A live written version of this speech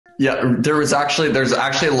Yeah, there's actually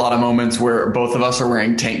a lot of moments where both of us are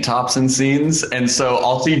wearing tank tops in scenes. And so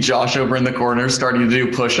I'll see Josh over in the corner starting to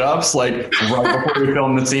do push-ups, like right before we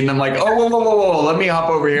film the scene. I'm like, oh, whoa, let me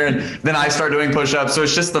hop over here. And then I start doing push-ups. So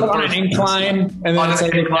it's just the on an incline. And then on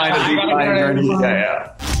an incline,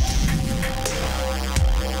 yeah.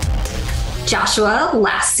 Joshua,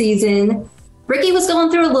 last season, Ricky was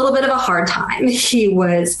going through a little bit of a hard time. He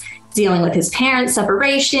was dealing with his parents'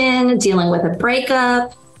 separation, dealing with a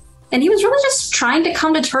breakup. And he was really just trying to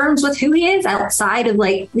come to terms with who he is outside of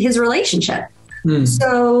like his relationship.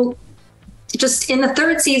 So just in the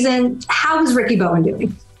third season, how is Ricky Bowen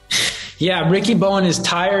doing? Yeah, Ricky Bowen is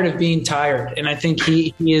tired of being tired. And I think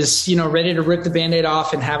he is, ready to rip the Band-Aid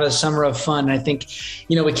off and have a summer of fun. I think,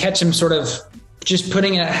 we catch him sort of just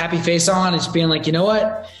putting a happy face on and just being like, you know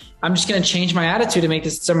what? I'm just going to change my attitude to make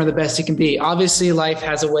this summer the best it can be. Obviously, life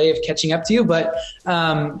has a way of catching up to you, but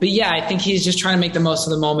yeah, I think he's just trying to make the most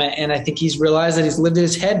of the moment, and I think he's realized that he's lived in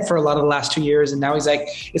his head for a lot of the last 2 years, and now he's like,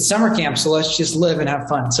 it's summer camp, so let's just live and have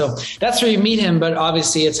fun. So that's where you meet him, but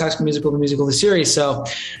obviously it's High School Musical, the musical, the series, so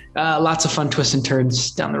lots of fun twists and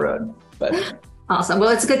turns down the road. But awesome. Well,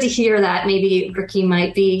 it's good to hear that maybe Ricky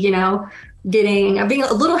might be, being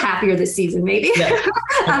a little happier this season, maybe, yeah.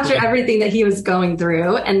 After everything that he was going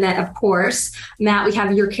through. And then, of course, Matt, we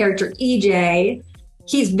have your character, EJ.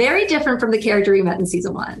 He's very different from the character we met in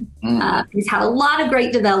season one. He's had a lot of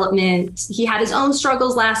great development. He had his own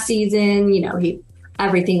struggles last season,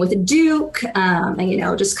 everything with Duke,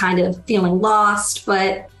 and, just kind of feeling lost.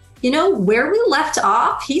 But, where we left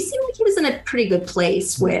off, he seemed like he was in a pretty good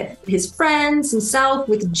place with his friends, himself,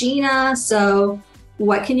 with Gina. So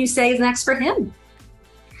what can you say is next for him?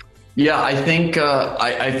 Yeah, I think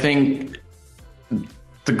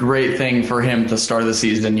the great thing for him to start the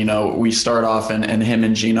season, we start off and him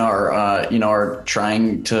and Gina are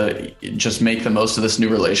trying to just make the most of this new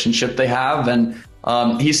relationship they have. And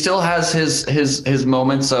he still has his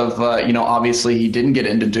moments of, obviously he didn't get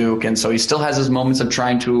into Duke. And so he still has his moments of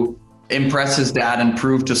trying to impress his dad and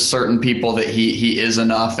prove to certain people that he is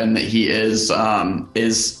enough and that he is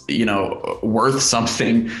worth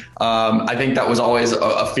something. I think that was always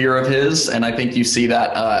a fear of his, and I think you see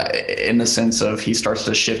that in the sense of he starts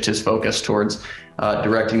to shift his focus towards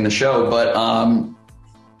directing the show. But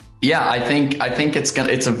yeah, I think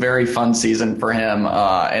it's a very fun season for him,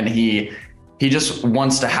 and he just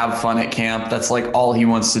wants to have fun at camp. That's like all he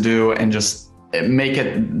wants to do, and just make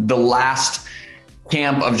it the last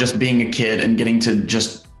camp of just being a kid and getting to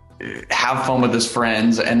just have fun with his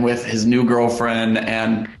friends and with his new girlfriend,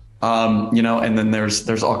 and and then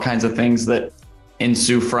there's all kinds of things that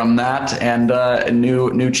ensue from that, and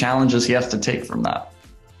new challenges he has to take from that.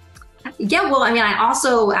 Yeah, well, I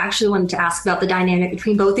also actually wanted to ask about the dynamic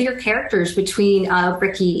between both of your characters, between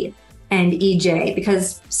Ricky and EJ,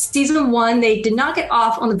 because season one, they did not get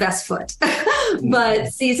off on the best foot, but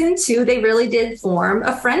season two, they really did form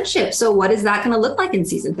a friendship. So what is that going to look like in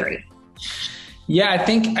season three? Yeah, I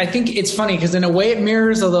think it's funny because in a way it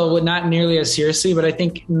mirrors, although not nearly as seriously, but I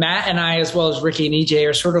think Matt and I, as well as Ricky and EJ,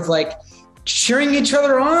 are sort of like cheering each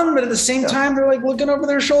other on, but at the same time they're like looking over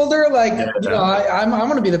their shoulder, like, I'm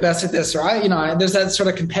going to be the best at this, right? There's that sort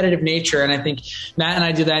of competitive nature, and I think Matt and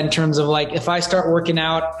I do that in terms of like, if I start working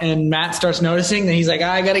out and Matt starts noticing, then he's like,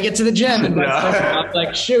 I got to get to the gym, and I'm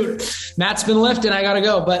like, shoot, Matt's been lifting, I got to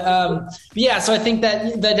go. But yeah, so I think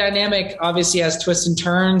that the dynamic obviously has twists and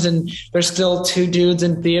turns, and there's still two dudes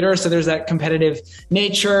in theater, so there's that competitive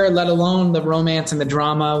nature, let alone the romance and the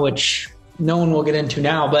drama, which no one will get into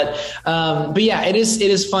now, but yeah, it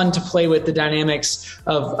is fun to play with the dynamics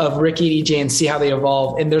of Ricky and EJ and see how they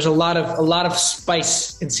evolve. And there's a lot of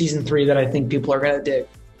spice in season three that I think people are gonna dig.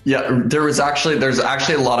 Yeah, there's actually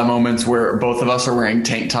a lot of moments where both of us are wearing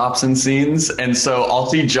tank tops in scenes, and so I'll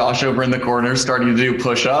see Josh over in the corner starting to do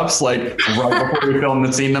push-ups, like right before we film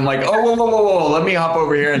the scene. I'm like, oh, whoa, let me hop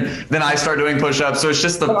over here, and then I start doing push-ups. So it's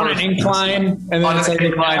just the on an incline, and then on an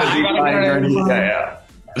incline, yeah.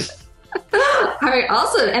 All right,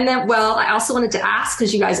 awesome. And then, well, I also wanted to ask,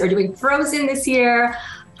 because you guys are doing Frozen this year,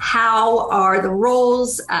 how are the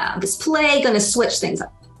roles, this play going to switch things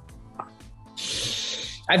up?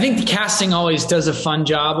 I think the casting always does a fun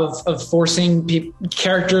job of forcing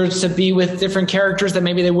characters to be with different characters that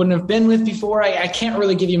maybe they wouldn't have been with before. I can't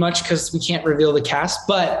really give you much because we can't reveal the cast,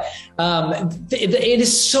 but it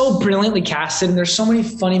is so brilliantly casted, and there's so many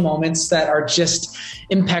funny moments that are just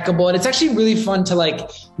impeccable. And it's actually really fun to like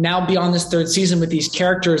now be on this third season with these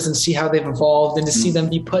characters and see how they've evolved, and to see them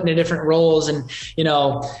be put into different roles, and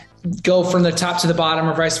go from the top to the bottom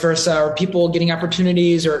or vice versa, or people getting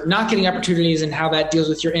opportunities or not getting opportunities, and how that deals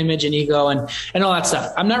with your image and ego and all that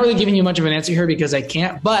stuff. I'm not really giving you much of an answer here because I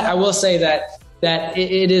can't, but I will say that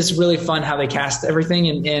it is really fun how they cast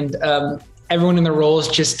everything, and everyone in their roles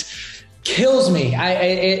just kills me.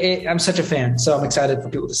 I'm such a fan, so I'm excited for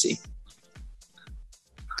people to see.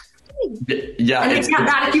 Yeah, and it's not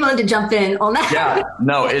bad if you wanted to jump in on that. Yeah,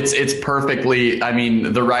 no, it's perfectly. I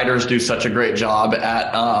mean, the writers do such a great job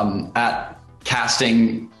at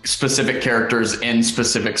casting specific characters in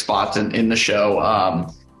specific spots in the show.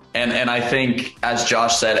 And I think, as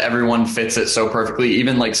Josh said, everyone fits it so perfectly.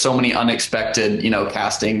 Even like so many unexpected,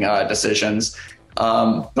 casting decisions.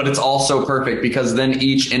 But it's also perfect because then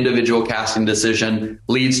each individual casting decision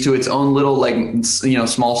leads to its own little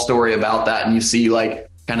small story about that, and you see like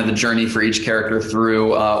kind of the journey for each character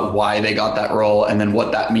through why they got that role, and then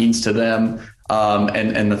what that means to them,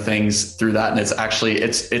 and the things through that. And it's actually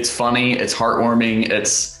it's funny, it's heartwarming,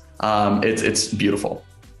 it's beautiful.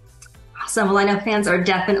 Awesome. Well, I know fans are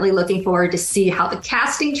definitely looking forward to see how the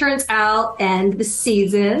casting turns out and the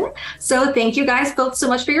season. So thank you guys both so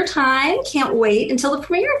much for your time. Can't wait until the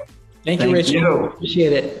premiere. Thank you, Rachel.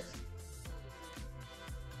 Appreciate it.